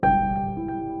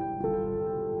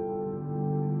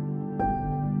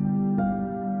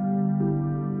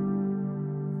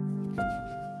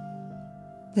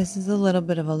This is a little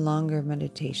bit of a longer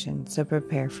meditation, so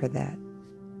prepare for that.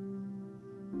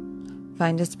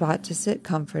 Find a spot to sit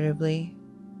comfortably.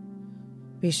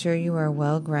 Be sure you are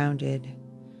well grounded.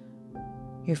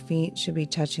 Your feet should be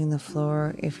touching the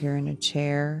floor if you're in a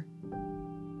chair.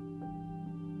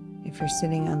 If you're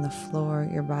sitting on the floor,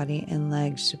 your body and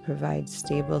legs should provide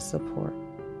stable support.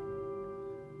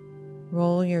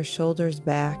 Roll your shoulders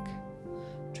back,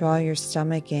 draw your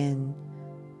stomach in,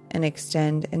 and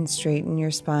extend and straighten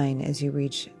your spine as you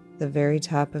reach the very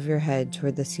top of your head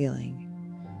toward the ceiling.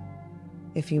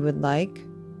 If you would like,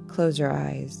 close your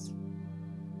eyes.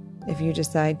 If you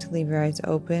decide to leave your eyes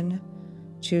open,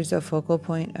 choose a focal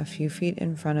point a few feet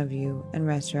in front of you and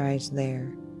rest your eyes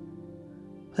there.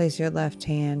 Place your left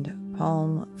hand,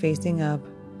 palm facing up,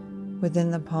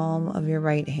 within the palm of your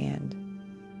right hand,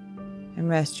 and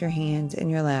rest your hands in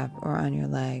your lap or on your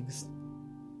legs.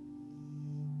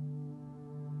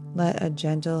 Let a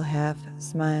gentle half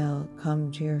smile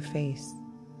come to your face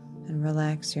and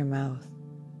relax your mouth.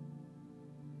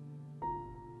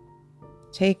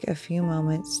 Take a few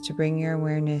moments to bring your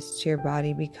awareness to your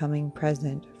body becoming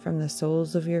present from the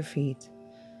soles of your feet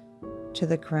to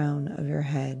the crown of your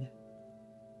head.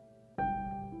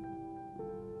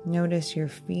 Notice your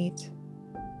feet,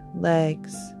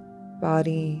 legs,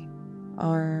 body,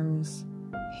 arms,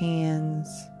 hands,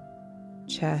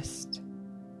 chest,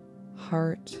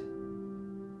 heart,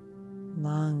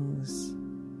 lungs,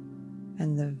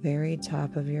 and the very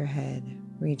top of your head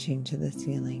reaching to the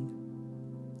ceiling.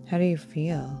 How do you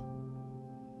feel?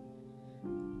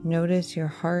 Notice your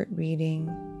heart beating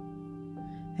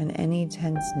and any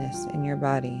tenseness in your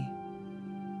body.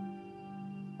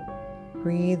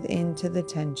 Breathe into the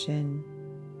tension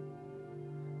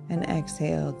and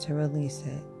exhale to release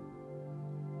it.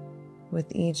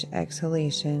 With each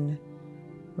exhalation,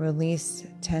 release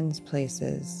tense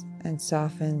places and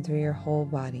soften through your whole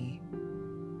body.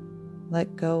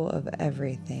 Let go of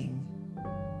everything.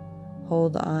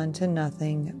 Hold on to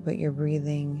nothing but your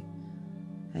breathing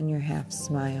and your half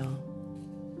smile.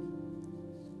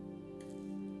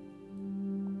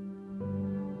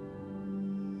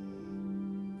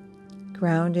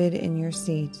 Grounded in your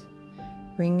seat,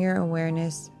 bring your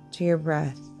awareness to your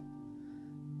breath.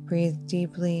 Breathe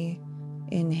deeply,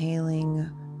 inhaling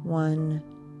 1,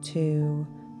 2,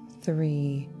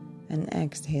 3, and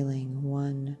exhaling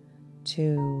 1,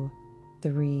 2,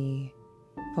 3,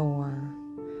 4.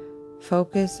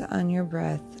 Focus on your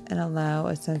breath and allow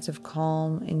a sense of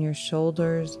calm in your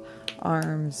shoulders,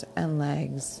 arms, and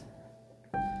legs.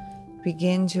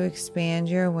 Begin to expand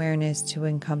your awareness to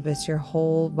encompass your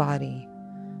whole body.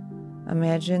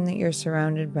 Imagine that you're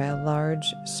surrounded by a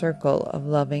large circle of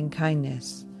loving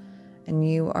kindness, and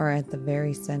you are at the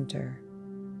very center.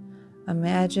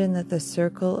 Imagine that the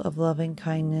circle of loving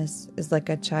kindness is like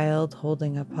a child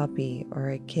holding a puppy or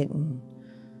a kitten,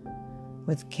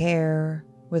 with care,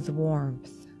 with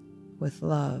warmth, with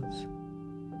love.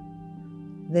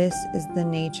 This is the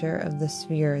nature of the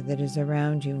sphere that is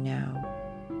around you now.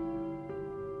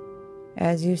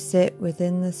 As you sit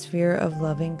within the sphere of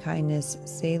loving kindness,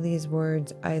 say these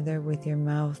words either with your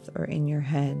mouth or in your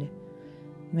head.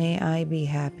 May I be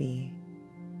happy.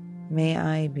 May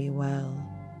I be well.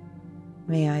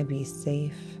 May I be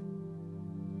safe.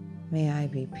 May I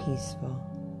be peaceful.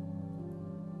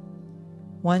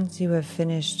 Once you have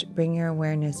finished, bring your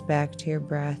awareness back to your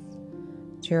breath,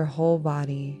 to your whole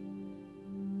body,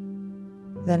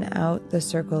 then out the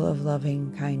circle of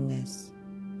loving kindness.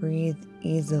 Breathe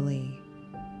easily.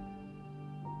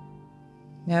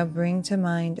 Now bring to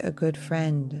mind a good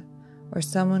friend or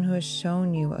someone who has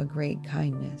shown you a great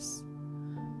kindness.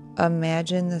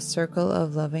 Imagine the circle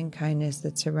of loving kindness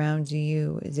that surrounds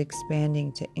you is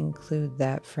expanding to include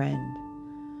that friend.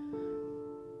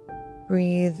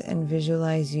 Breathe and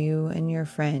visualize you and your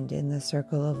friend in the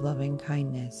circle of loving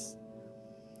kindness.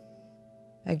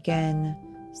 Again,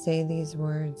 say these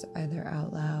words either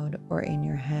out loud or in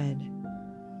your head.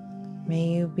 May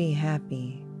you be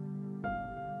happy.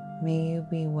 May you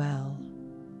be well.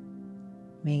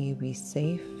 May you be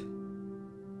safe.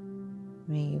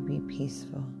 May you be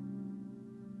peaceful.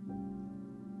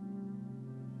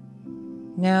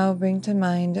 Now bring to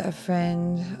mind a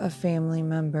friend, a family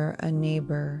member, a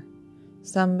neighbor,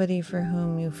 somebody for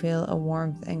whom you feel a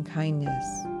warmth and kindness.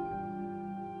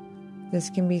 This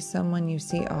can be someone you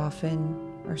see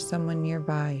often or someone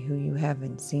nearby who you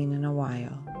haven't seen in a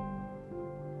while.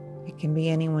 It can be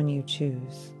anyone you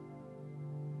choose.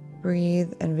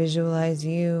 Breathe and visualize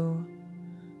you,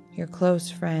 your close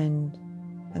friend,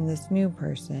 and this new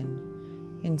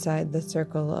person inside the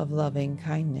circle of loving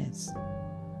kindness.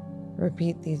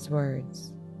 Repeat these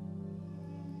words.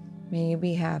 May you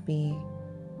be happy.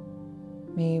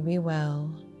 May you be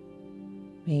well.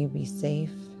 May you be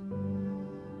safe.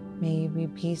 May you be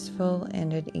peaceful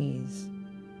and at ease.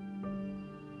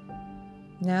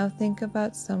 Now think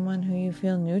about someone who you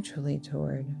feel neutrally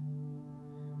toward.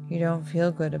 You don't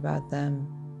feel good about them,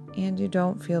 and you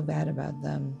don't feel bad about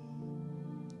them.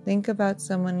 Think about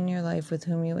someone in your life with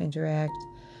whom you interact,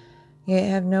 yet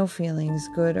have no feelings,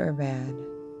 good or bad.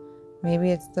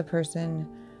 Maybe it's the person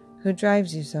who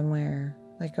drives you somewhere,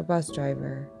 like a bus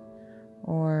driver,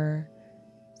 or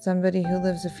somebody who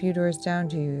lives a few doors down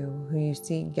to you who you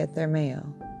see get their mail.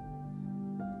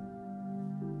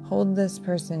 Hold this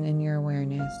person in your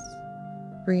awareness.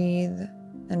 Breathe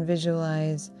and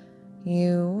visualize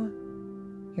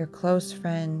you, your close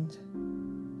friend,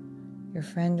 your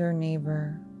friend or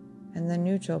neighbor, and the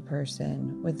neutral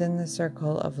person within the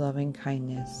circle of loving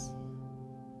kindness.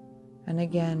 And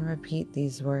again, repeat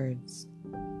these words.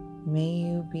 May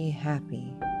you be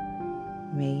happy.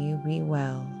 May you be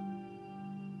well.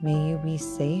 May you be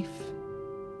safe.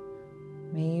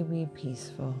 May you be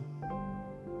peaceful.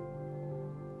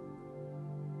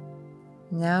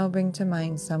 Now bring to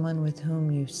mind someone with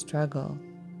whom you struggle,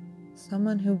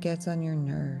 someone who gets on your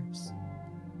nerves.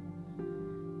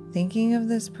 Thinking of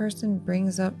this person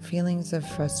brings up feelings of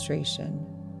frustration.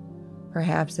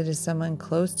 Perhaps it is someone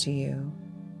close to you.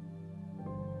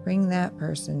 Bring that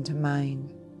person to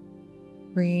mind.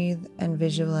 Breathe and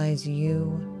visualize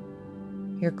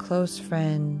you, your close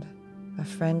friend, a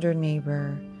friend or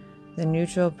neighbor, the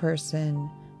neutral person,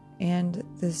 and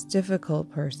this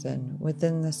difficult person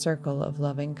within the circle of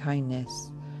loving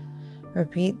kindness.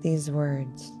 Repeat these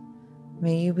words.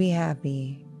 May you be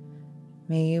happy.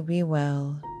 May you be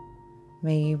well.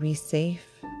 May you be safe.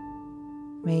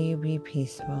 May you be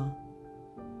peaceful.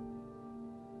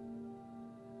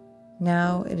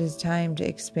 Now it is time to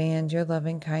expand your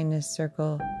loving kindness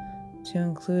circle to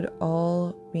include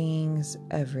all beings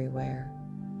everywhere.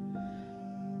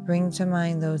 Bring to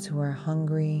mind those who are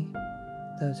hungry,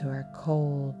 those who are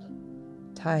cold,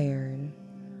 tired,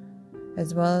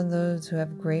 as well as those who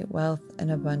have great wealth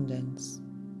and abundance.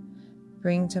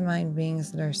 Bring to mind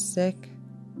beings that are sick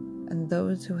and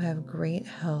those who have great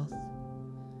health.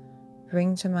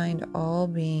 Bring to mind all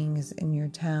beings in your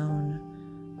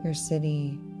town, your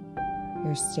city,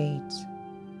 your state,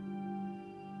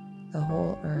 the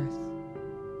whole earth.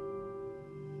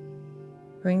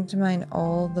 Bring to mind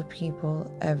all the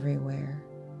people everywhere.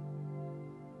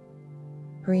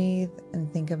 Breathe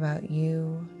and think about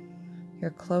you,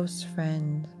 your close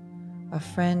friend, a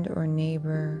friend or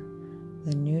neighbor,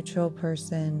 the neutral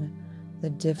person, the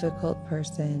difficult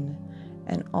person,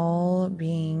 and all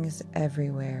beings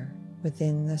everywhere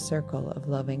within the circle of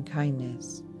loving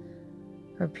kindness.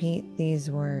 Repeat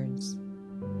these words.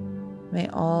 May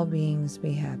all beings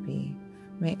be happy.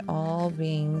 May all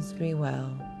beings be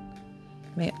well.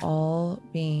 May all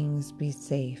beings be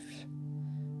safe.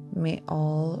 May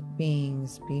all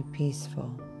beings be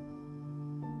peaceful.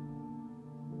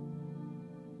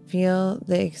 Feel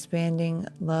the expanding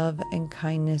love and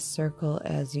kindness circle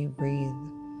as you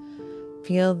breathe.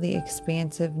 Feel the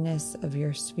expansiveness of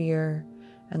your sphere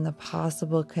and the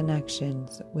possible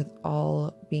connections with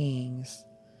all beings.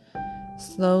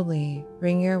 Slowly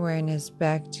bring your awareness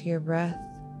back to your breath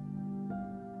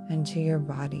and to your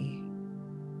body.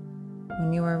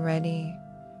 When you are ready,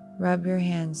 rub your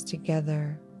hands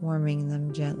together, warming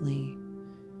them gently.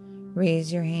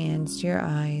 Raise your hands to your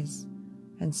eyes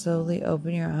and slowly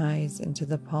open your eyes into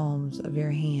the palms of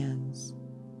your hands.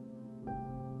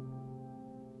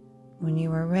 When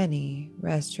you are ready,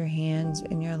 rest your hands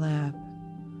in your lap,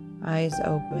 eyes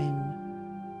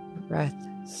open, breath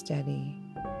steady.